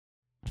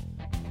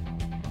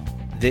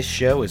This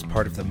show is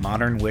part of the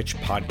Modern Witch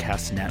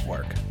Podcast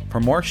Network. For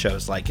more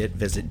shows like it,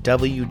 visit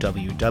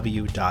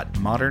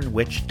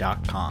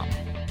www.modernwitch.com.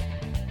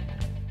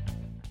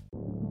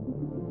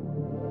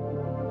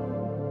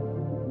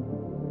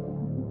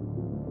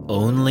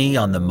 Only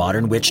on the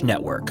Modern Witch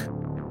Network.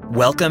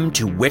 Welcome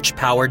to Witch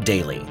Power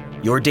Daily,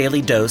 your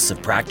daily dose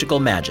of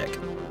practical magic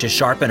to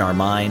sharpen our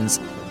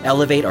minds,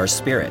 elevate our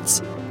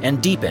spirits,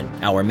 and deepen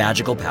our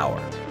magical power.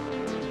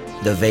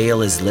 The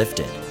veil is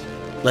lifted.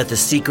 Let the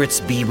secrets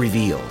be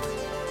revealed.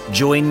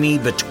 Join me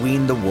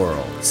between the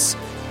worlds.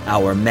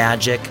 Our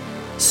magic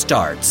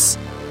starts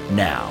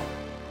now.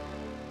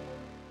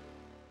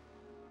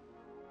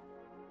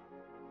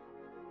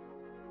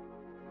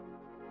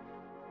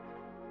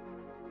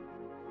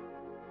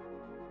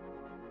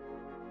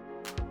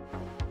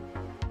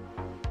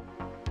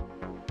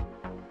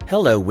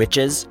 Hello,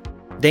 witches.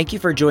 Thank you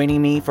for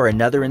joining me for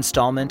another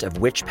installment of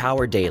Witch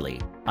Power Daily.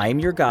 I am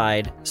your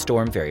guide,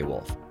 Storm Fairy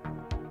Wolf.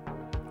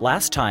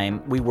 Last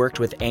time, we worked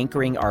with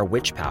anchoring our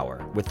witch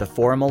power with the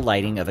formal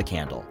lighting of a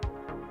candle.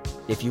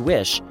 If you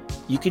wish,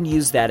 you can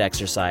use that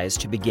exercise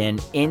to begin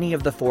any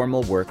of the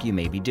formal work you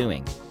may be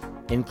doing,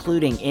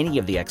 including any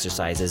of the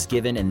exercises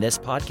given in this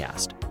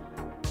podcast.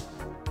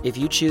 If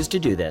you choose to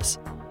do this,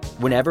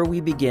 whenever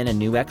we begin a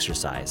new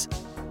exercise,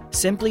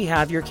 simply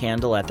have your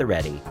candle at the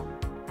ready,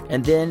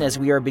 and then as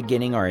we are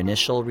beginning our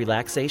initial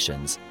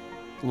relaxations,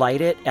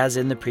 light it as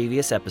in the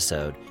previous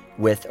episode,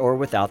 with or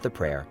without the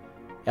prayer,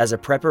 as a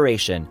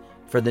preparation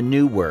for the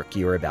new work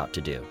you are about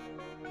to do.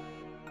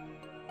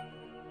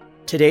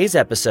 Today's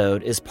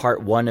episode is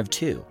part 1 of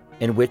 2,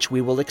 in which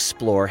we will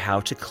explore how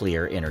to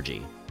clear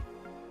energy.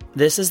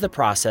 This is the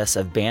process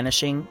of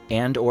banishing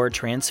and or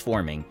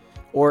transforming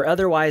or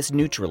otherwise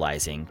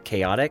neutralizing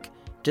chaotic,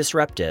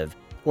 disruptive,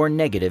 or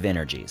negative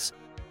energies.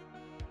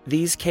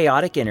 These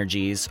chaotic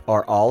energies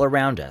are all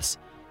around us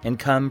and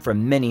come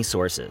from many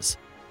sources: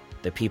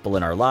 the people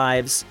in our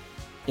lives,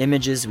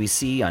 images we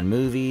see on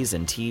movies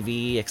and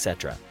TV,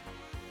 etc.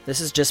 This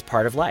is just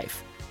part of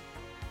life.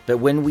 But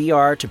when we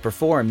are to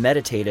perform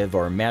meditative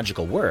or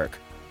magical work,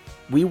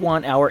 we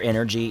want our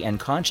energy and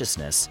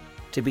consciousness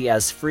to be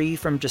as free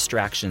from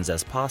distractions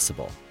as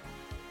possible,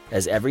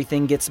 as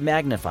everything gets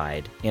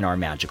magnified in our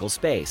magical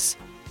space.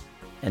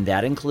 And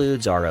that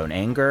includes our own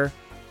anger,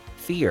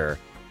 fear,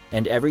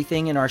 and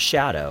everything in our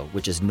shadow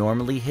which is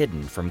normally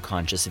hidden from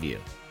conscious view.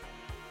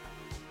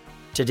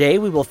 Today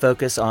we will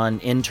focus on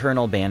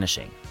internal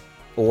banishing,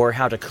 or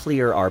how to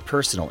clear our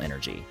personal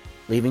energy,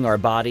 leaving our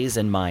bodies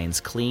and minds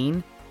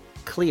clean,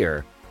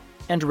 clear,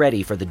 and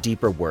ready for the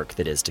deeper work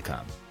that is to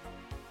come.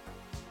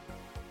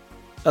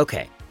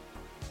 Okay,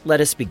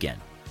 let us begin.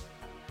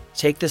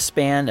 Take the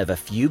span of a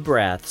few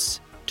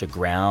breaths to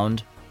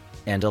ground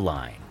and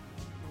align.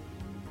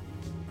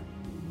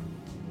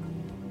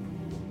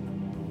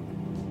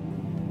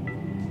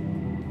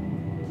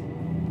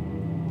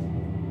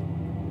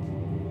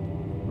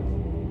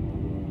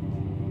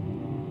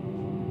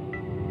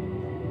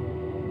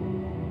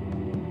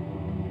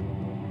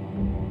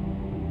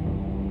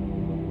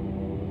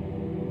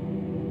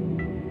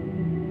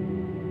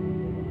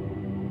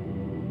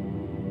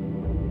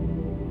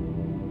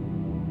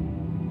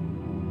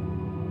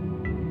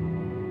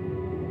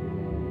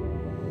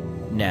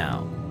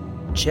 Now,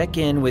 check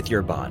in with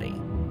your body.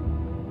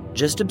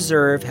 Just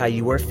observe how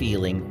you are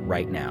feeling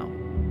right now.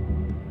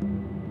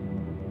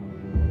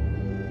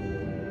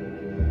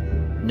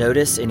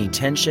 Notice any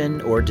tension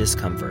or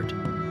discomfort.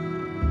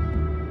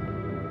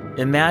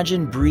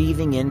 Imagine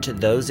breathing into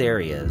those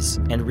areas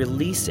and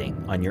releasing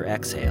on your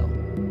exhale.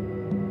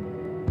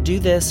 Do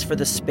this for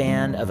the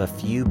span of a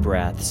few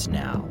breaths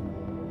now.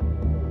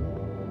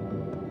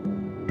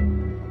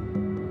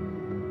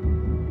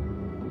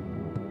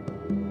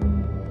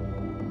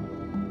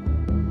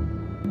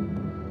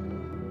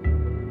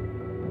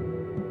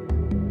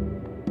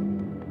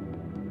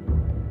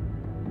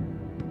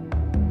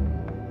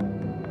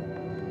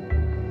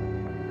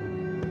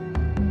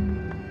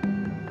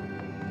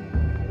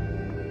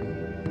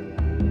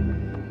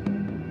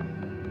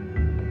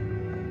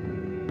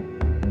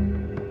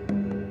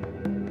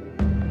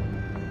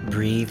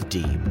 Breathe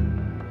deep.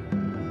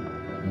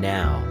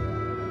 Now,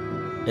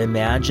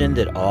 imagine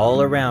that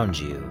all around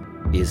you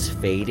is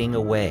fading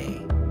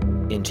away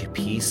into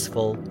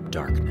peaceful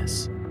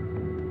darkness.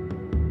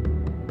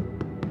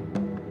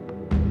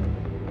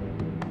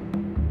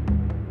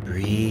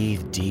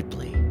 Breathe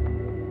deeply.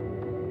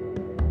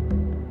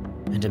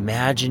 And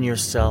imagine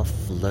yourself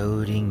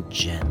floating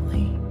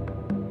gently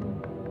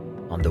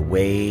on the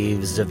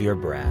waves of your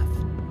breath.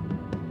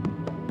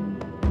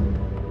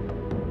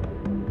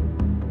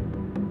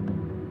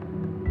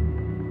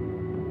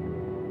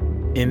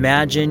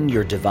 Imagine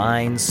your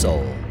divine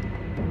soul,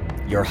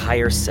 your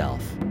higher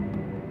self,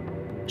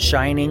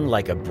 shining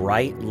like a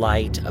bright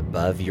light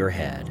above your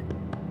head.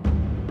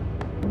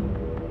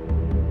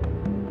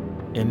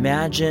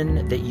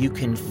 Imagine that you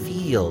can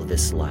feel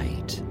this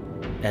light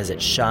as it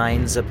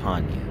shines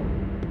upon you.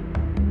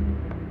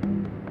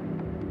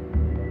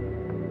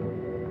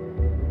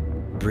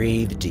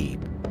 Breathe deep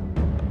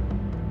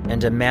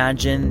and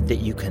imagine that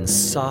you can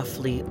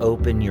softly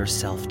open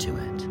yourself to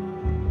it,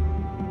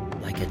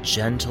 like a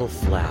gentle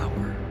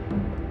flower,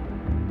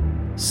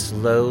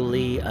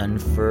 slowly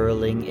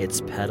unfurling its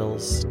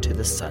petals to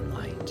the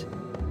sunlight.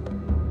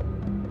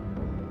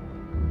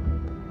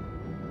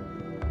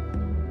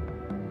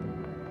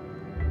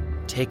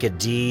 Take a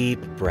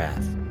deep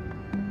breath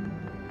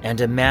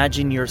and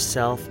imagine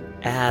yourself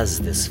as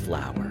this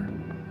flower,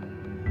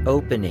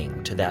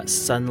 opening to that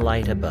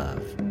sunlight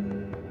above.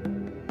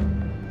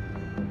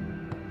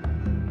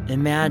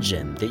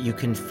 Imagine that you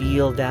can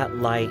feel that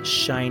light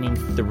shining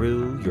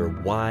through your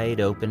wide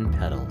open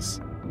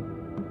petals.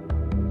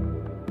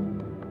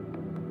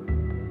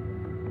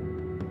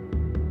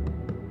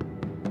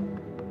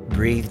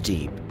 Breathe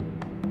deep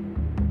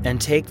and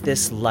take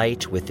this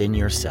light within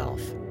yourself.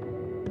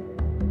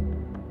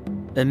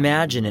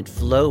 Imagine it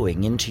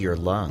flowing into your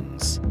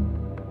lungs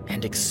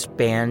and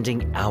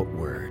expanding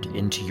outward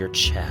into your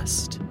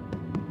chest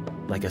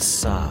like a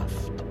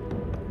soft,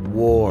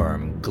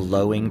 warm,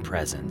 glowing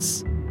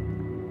presence.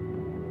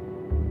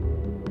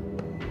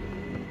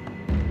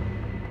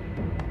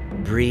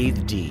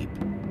 Breathe deep,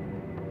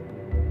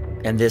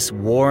 and this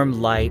warm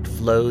light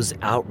flows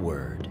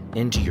outward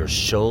into your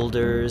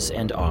shoulders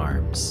and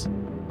arms,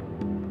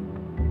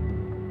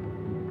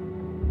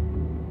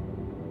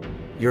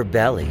 your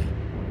belly,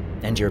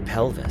 and your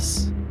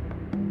pelvis.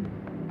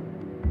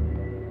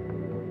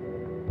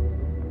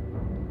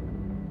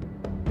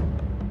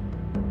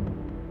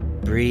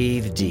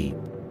 Breathe deep,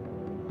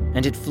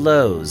 and it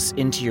flows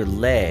into your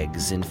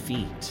legs and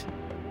feet,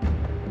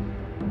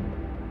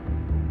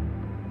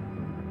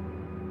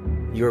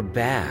 your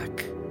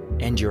back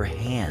and your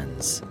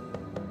hands,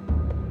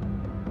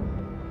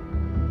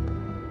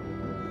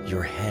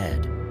 your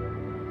head.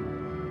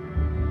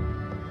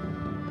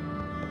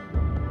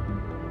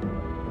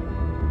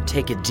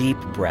 Take a deep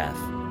breath,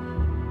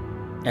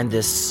 and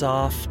this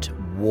soft,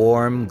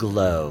 warm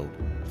glow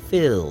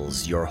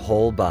fills your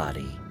whole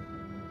body.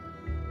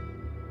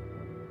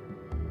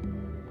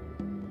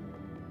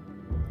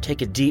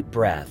 Take a deep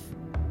breath,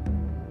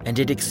 and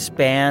it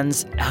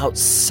expands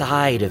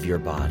outside of your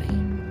body,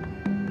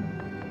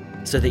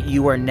 so that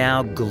you are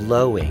now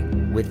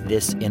glowing with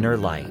this inner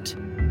light.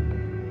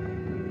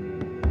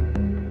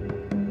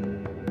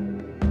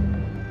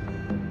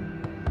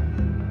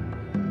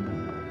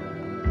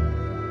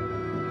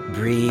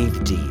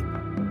 Breathe deep.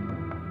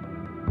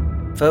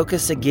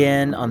 Focus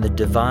again on the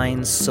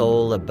divine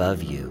soul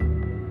above you,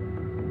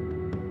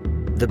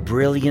 the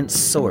brilliant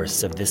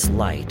source of this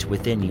light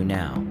within you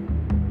now.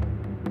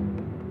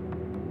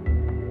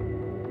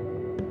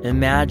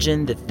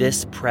 Imagine that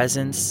this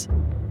presence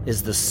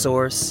is the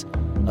source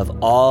of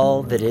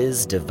all that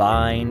is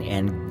divine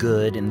and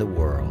good in the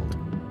world.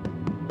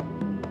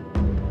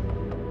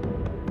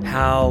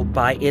 How,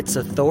 by its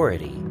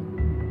authority,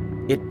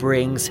 it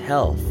brings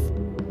health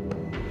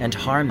and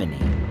harmony,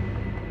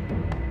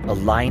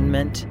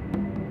 alignment,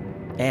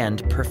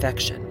 and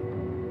perfection.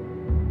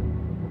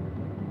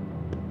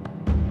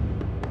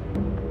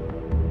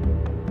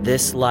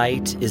 This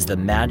light is the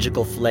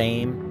magical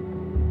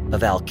flame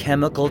of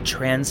alchemical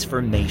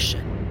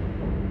transformation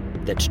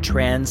that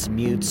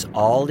transmutes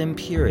all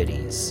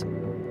impurities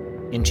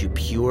into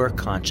pure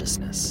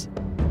consciousness.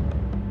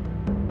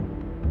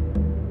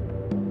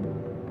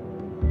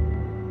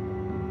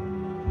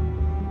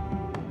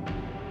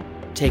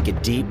 Take a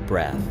deep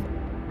breath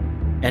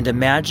and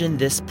imagine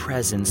this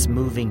presence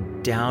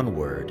moving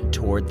downward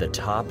toward the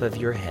top of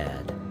your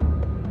head.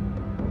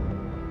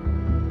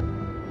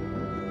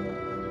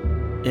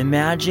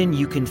 Imagine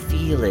you can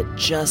feel it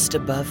just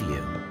above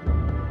you.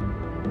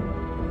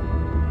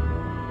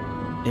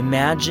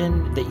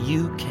 Imagine that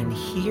you can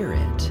hear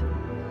it.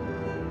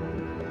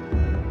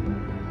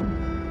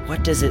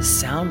 What does it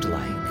sound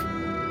like?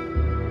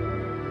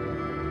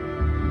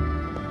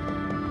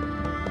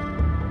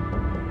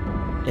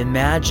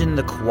 Imagine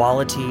the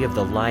quality of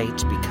the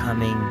light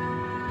becoming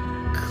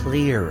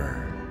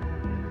clearer,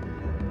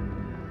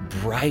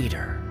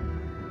 brighter.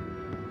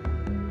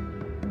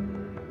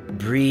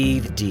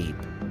 Breathe deep.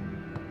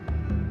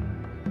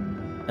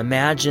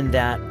 Imagine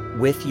that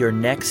with your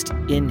next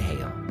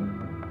inhale,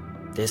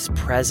 this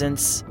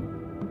presence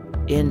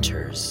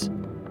enters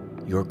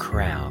your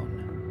crown.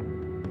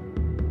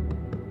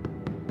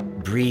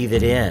 Breathe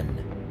it in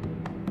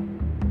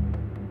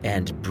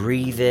and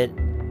breathe it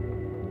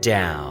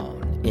down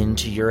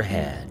into your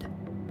head.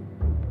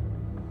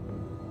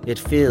 It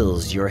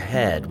fills your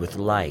head with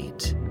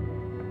light,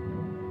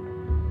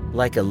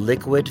 like a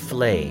liquid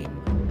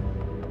flame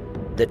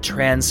that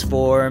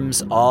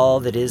transforms all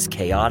that is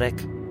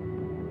chaotic,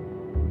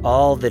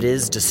 all that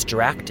is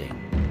distracting,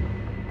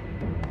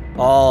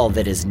 all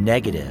that is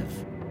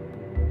negative,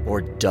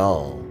 or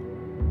dull,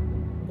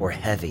 or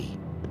heavy,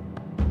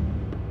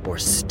 or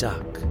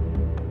stuck,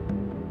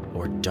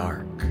 or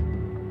dark,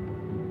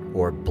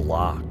 or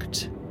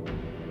blocked.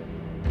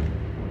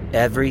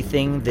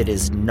 Everything that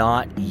is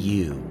not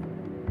you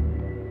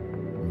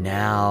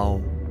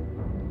now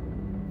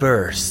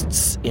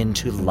bursts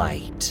into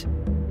light.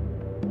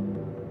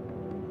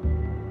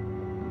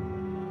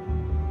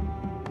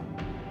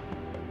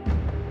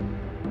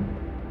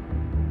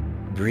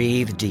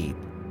 Breathe deep.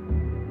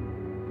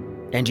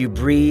 And you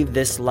breathe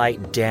this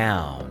light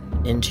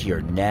down into your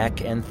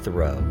neck and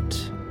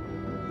throat.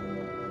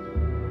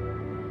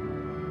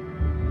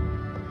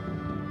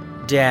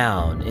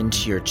 Down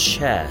into your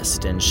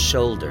chest and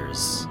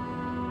shoulders.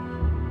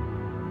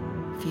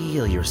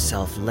 Feel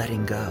yourself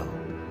letting go,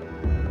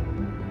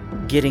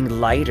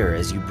 getting lighter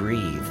as you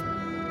breathe.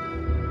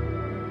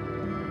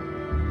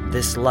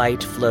 This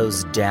light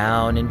flows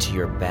down into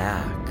your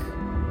back,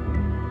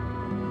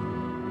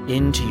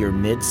 into your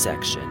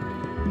midsection,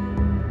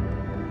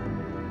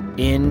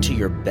 into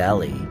your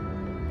belly.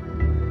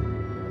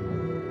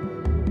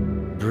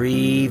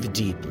 Breathe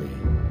deeply,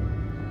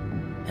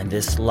 and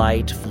this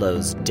light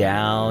flows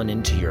down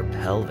into your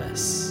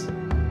pelvis,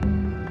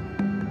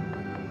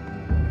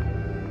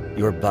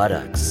 your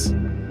buttocks,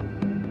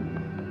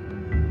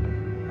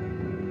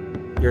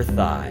 your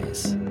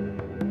thighs.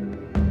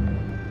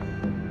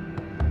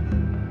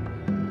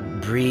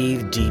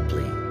 Breathe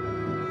deeply.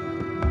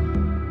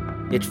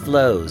 It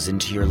flows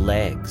into your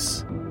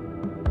legs,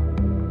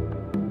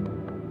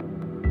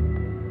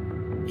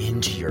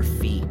 into your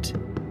feet.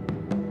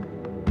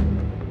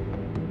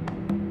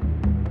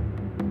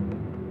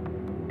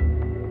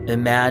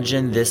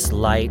 Imagine this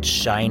light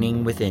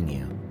shining within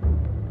you.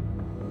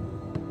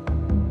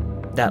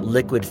 That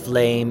liquid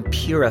flame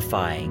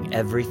purifying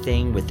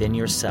everything within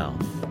yourself,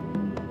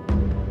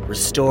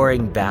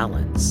 restoring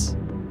balance,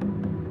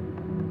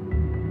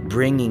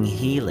 bringing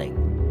healing.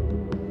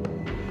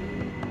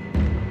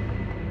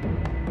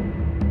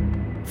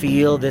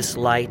 Feel this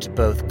light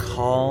both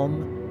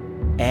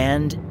calm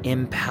and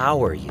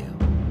empower you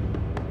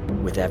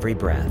with every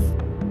breath.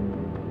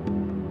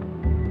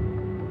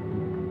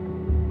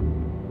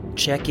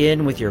 Check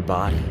in with your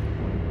body.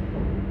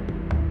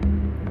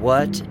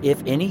 What,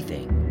 if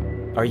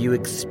anything, are you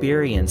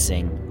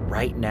experiencing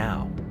right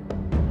now?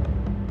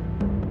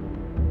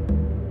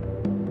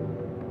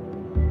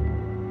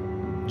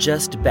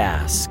 Just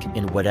bask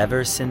in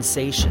whatever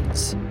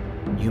sensations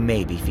you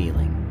may be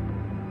feeling.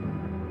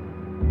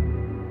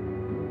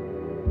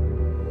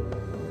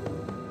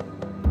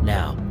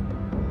 Now,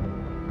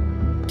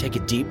 take a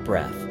deep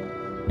breath,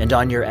 and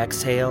on your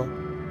exhale,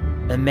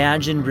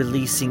 imagine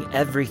releasing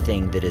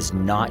everything that is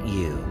not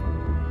you.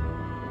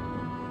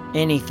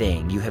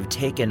 Anything you have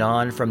taken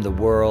on from the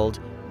world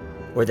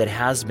or that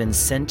has been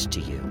sent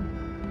to you.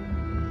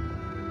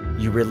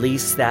 You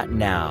release that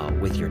now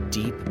with your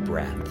deep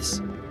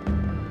breaths.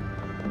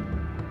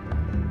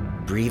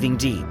 Breathing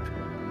deep,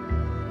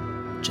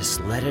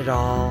 just let it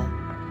all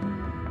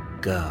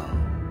go.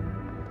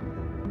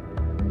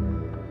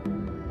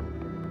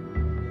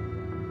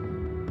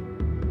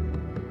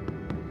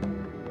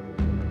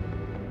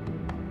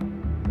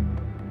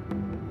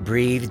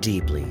 Breathe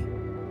deeply.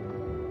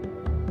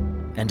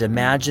 And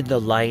imagine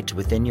the light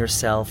within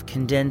yourself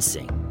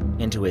condensing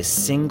into a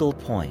single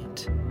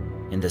point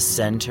in the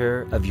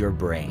center of your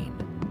brain,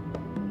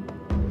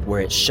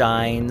 where it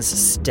shines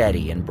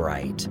steady and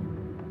bright.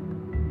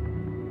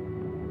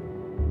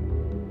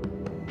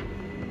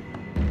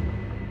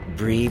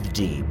 Breathe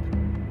deep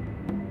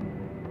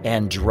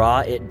and draw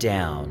it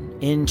down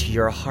into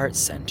your heart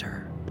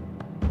center,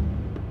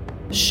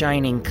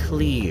 shining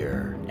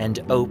clear and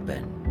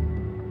open.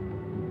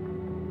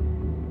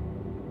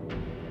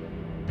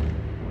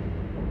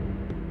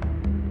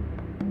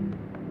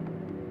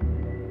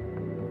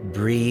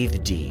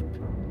 Breathe deep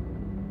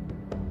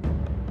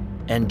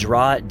and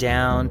draw it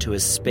down to a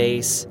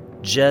space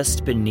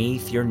just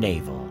beneath your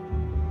navel,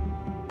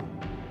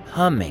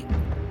 humming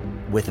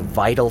with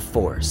vital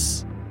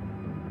force.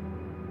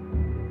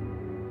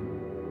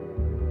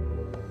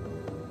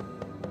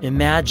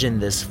 Imagine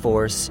this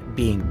force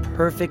being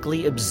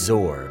perfectly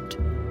absorbed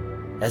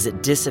as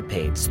it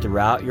dissipates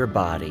throughout your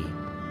body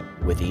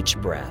with each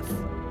breath.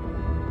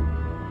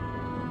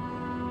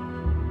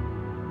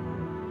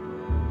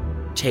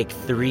 Take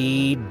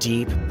 3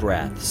 deep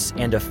breaths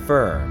and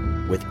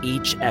affirm with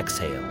each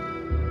exhale.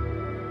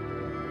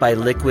 By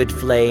liquid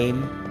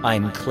flame,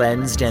 I'm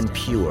cleansed and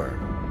pure.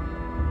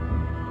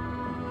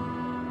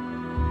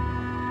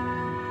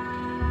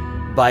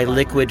 By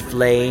liquid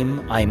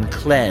flame, I'm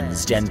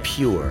cleansed and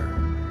pure.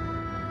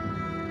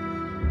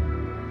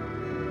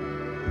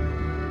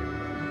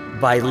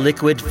 By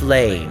liquid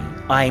flame,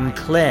 I'm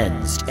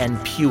cleansed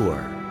and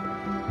pure.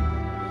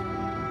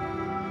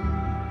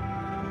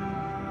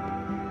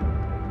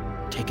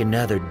 Take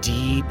another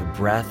deep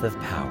breath of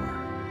power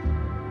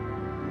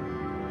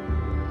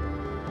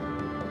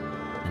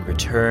and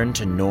return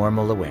to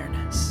normal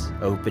awareness,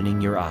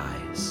 opening your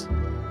eyes.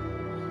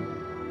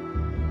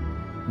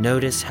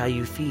 Notice how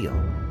you feel.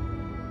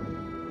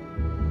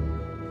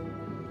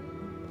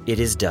 It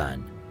is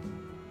done.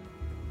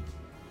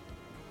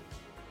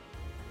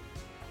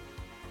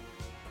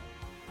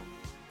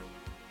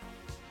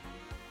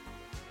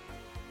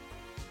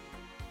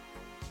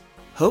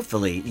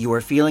 Hopefully, you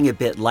are feeling a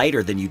bit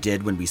lighter than you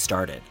did when we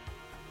started.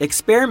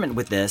 Experiment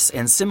with this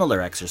and similar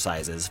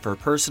exercises for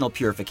personal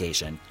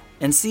purification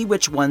and see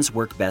which ones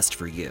work best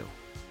for you.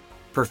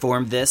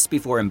 Perform this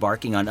before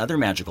embarking on other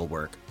magical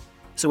work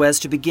so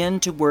as to begin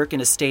to work in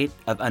a state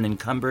of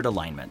unencumbered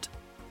alignment.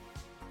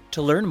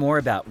 To learn more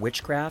about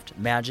witchcraft,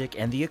 magic,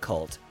 and the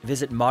occult,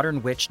 visit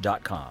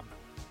modernwitch.com.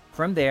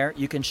 From there,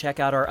 you can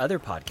check out our other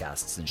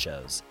podcasts and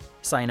shows,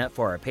 sign up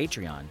for our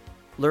Patreon,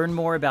 learn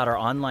more about our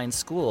online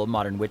school,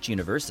 Modern Witch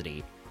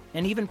University,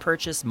 and even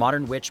purchase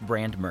Modern Witch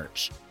brand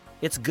merch.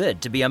 It's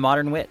good to be a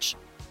modern witch.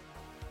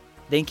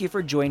 Thank you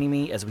for joining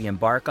me as we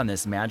embark on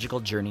this magical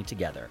journey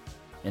together.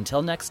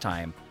 Until next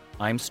time,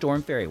 I'm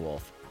Storm Fairy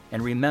Wolf,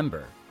 and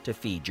remember to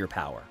feed your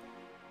power.